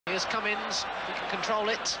Here's Cummins, he can control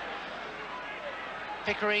it.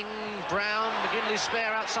 Pickering, Brown, McGinley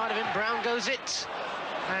spare outside of him, Brown goes it,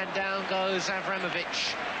 and down goes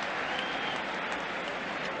Avramovic.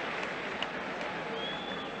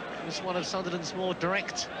 It was one of Sunderland's more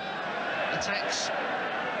direct attacks.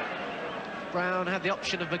 Brown had the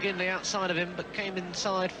option of McGinley outside of him, but came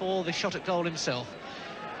inside for the shot at goal himself.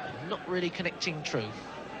 Not really connecting true.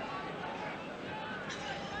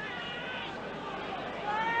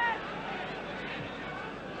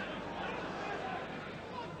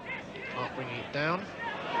 Not bringing it down.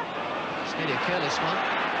 It's nearly a careless one.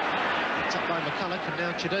 It's up by McCulloch and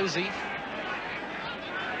now Chidozie.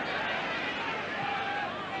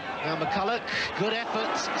 Now McCulloch, good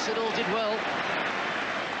effort. Siddle did well.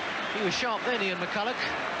 He was sharp then, Ian McCulloch,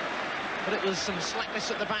 but it was some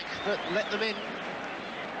slackness at the back that let them in.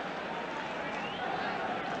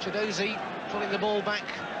 Chidozie pulling the ball back,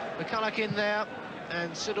 McCulloch in there,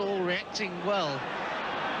 and Siddle reacting well.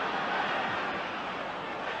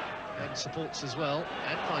 And supports as well,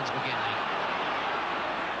 and finds McGinley.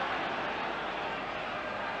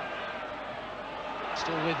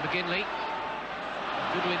 Still with McGinley.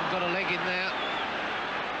 Goodwin got a leg in there,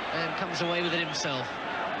 and comes away with it himself.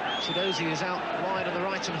 Chidozie is out wide on the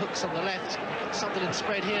right and Hooks on the left. Sunderland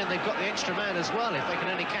spread here, and they've got the extra man as well, if they can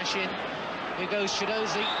only cash in. Here goes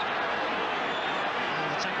Chidozie.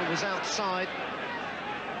 And the tackle was outside.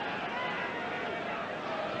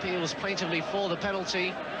 Appeals plaintively for the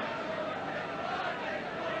penalty.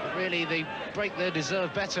 But really, the break there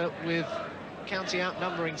deserved better with County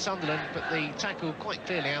outnumbering Sunderland, but the tackle quite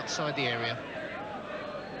clearly outside the area.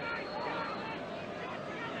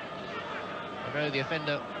 Monroe, the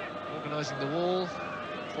offender, organising the wall.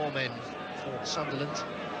 4 men for Sunderland.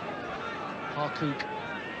 Harcook.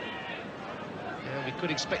 And we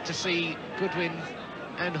could expect to see Goodwin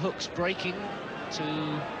and Hooks breaking to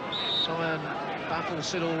try and baffle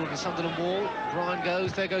Siddle the Sunderland wall. Brian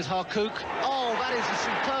goes, there goes Harcook. Oh, that is a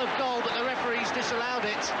superb goal, but the referees disallowed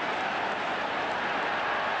it.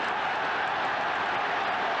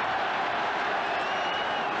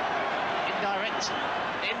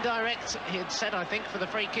 Indirect, he had said, I think, for the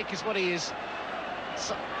free kick is what he is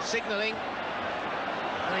signalling.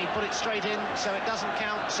 And he put it straight in, so it doesn't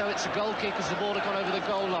count, so it's a goal kick as the ball had gone over the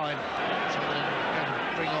goal line. So they're going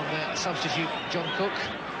to bring on their substitute, John Cook.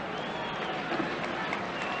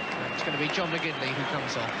 And it's going to be John McGinley who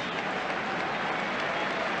comes off.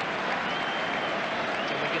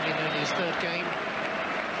 John McGinley, in only his 3rd game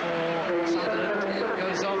for Sunderland,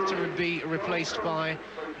 goes off to be replaced by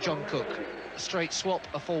John Cook. A straight swap,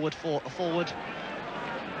 a forward for a forward.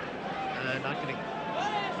 And I can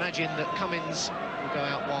imagine that Cummins will go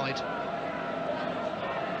out wide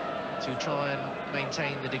to try and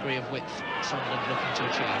maintain the degree of width Sunderland looking to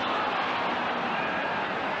achieve.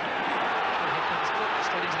 And here comes Cook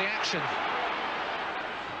straight into the action.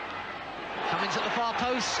 Cummins at the far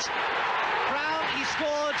post. Brown, he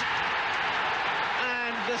scored.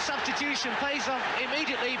 And the substitution pays off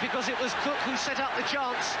immediately because it was Cook who set up the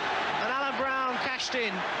chance, and Alan Brown cashed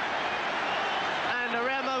in. And a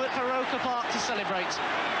rare moment for Roker Park to celebrate.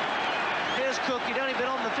 Here's Cook, he'd only been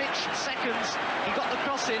on the pitch seconds. He got the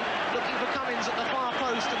cross in, looking for Cummins at the far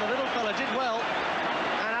post, and the little fella did well.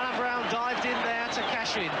 And Alan Brown dived in there to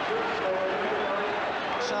cash in.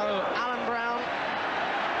 So Alan Brown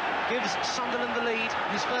gives Sunderland the lead,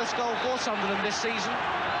 his first goal for Sunderland this season.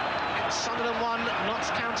 Sunderland 1, Notts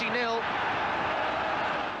County 0.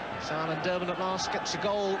 So Alan Durban at last gets a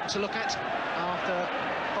goal to look at after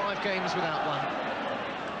 5 games without one.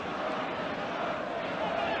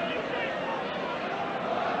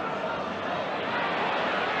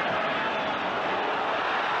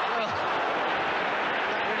 Well,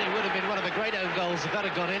 that really would have been one of the great own goals if that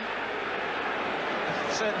had gone in.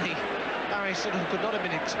 Certainly, Barry Siddle could not have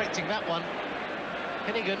been expecting that one.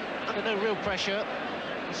 Hennigan, under no real pressure,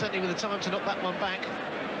 certainly with the time to knock that one back.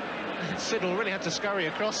 Siddle really had to scurry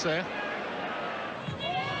across there.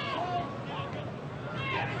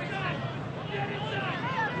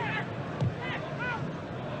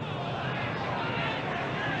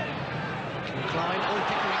 Klein, oh,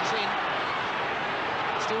 Pickering's in.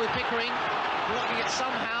 Still with Pickering, blocking it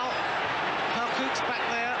somehow. Harcook's back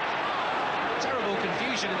there. Terrible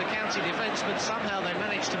confusion in the County defence, but somehow they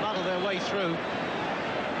managed to muddle their way through.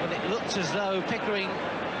 When it looked as though Pickering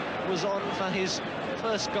was on for his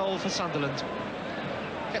first goal for Sunderland.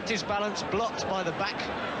 Kept his balance, blocked by the back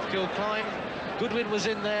of Kilcline. Goodwin was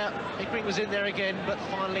in there, Pickering was in there again, but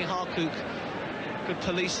finally Harcook could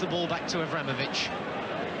police the ball back to Avramovic.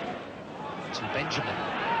 To Benjamin.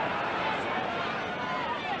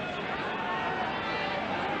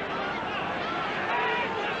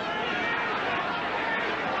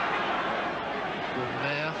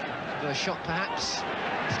 Another shot perhaps,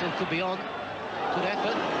 still could be on. Good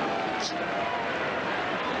effort.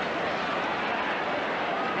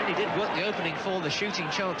 Really did work the opening for the shooting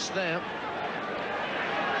chance there.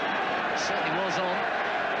 Certainly was on.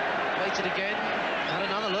 Waited again, had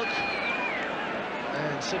another look,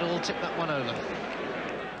 and Siddall tipped that one over.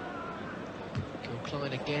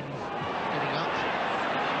 Kilcline again getting up.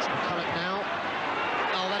 It's McCulloch now.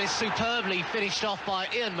 Oh, that is superbly finished off by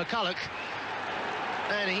Ian McCulloch.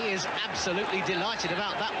 And he is absolutely delighted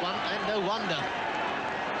about that one, and no wonder.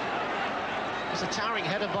 It was a towering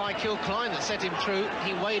header by Kilcline that set him through.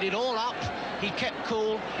 He weighed it all up, he kept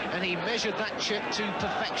cool, and he measured that chip to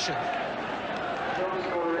perfection.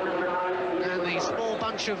 And the small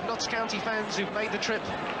bunch of Notts County fans who've made the trip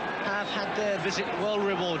have had their visit well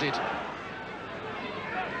rewarded.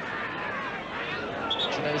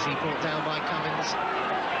 Chinozie brought down by Cummins,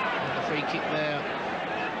 and the free kick there.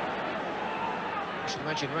 I should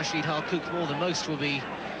imagine Rashid Harkouk more than most will be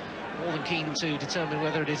more than keen to determine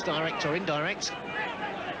whether it is direct or indirect,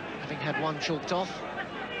 having had one chalked off.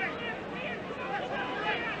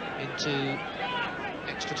 Into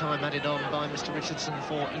extra time added on by Mr. Richardson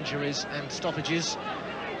for injuries and stoppages,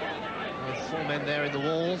 with 4 men there in the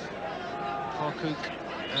wall, Harkouk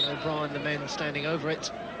and O'Brien, the men standing over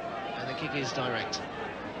it, and the kick is direct.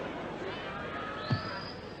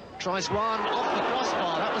 Tries one off the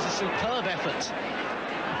crossbar. That was a superb effort.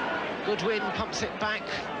 Goodwin pumps it back,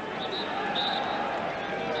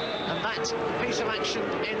 and that piece of action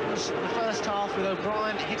ends the first half with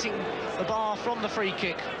O'Brien hitting the bar from the free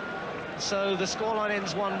kick. So the scoreline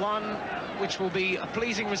ends 1-1, which will be a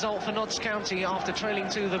pleasing result for Notts County after trailing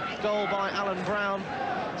to the goal by Alan Brown,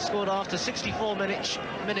 scored after 64 minutes,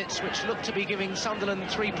 which looked to be giving Sunderland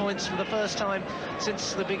 3 points for the first time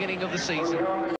since the beginning of the season.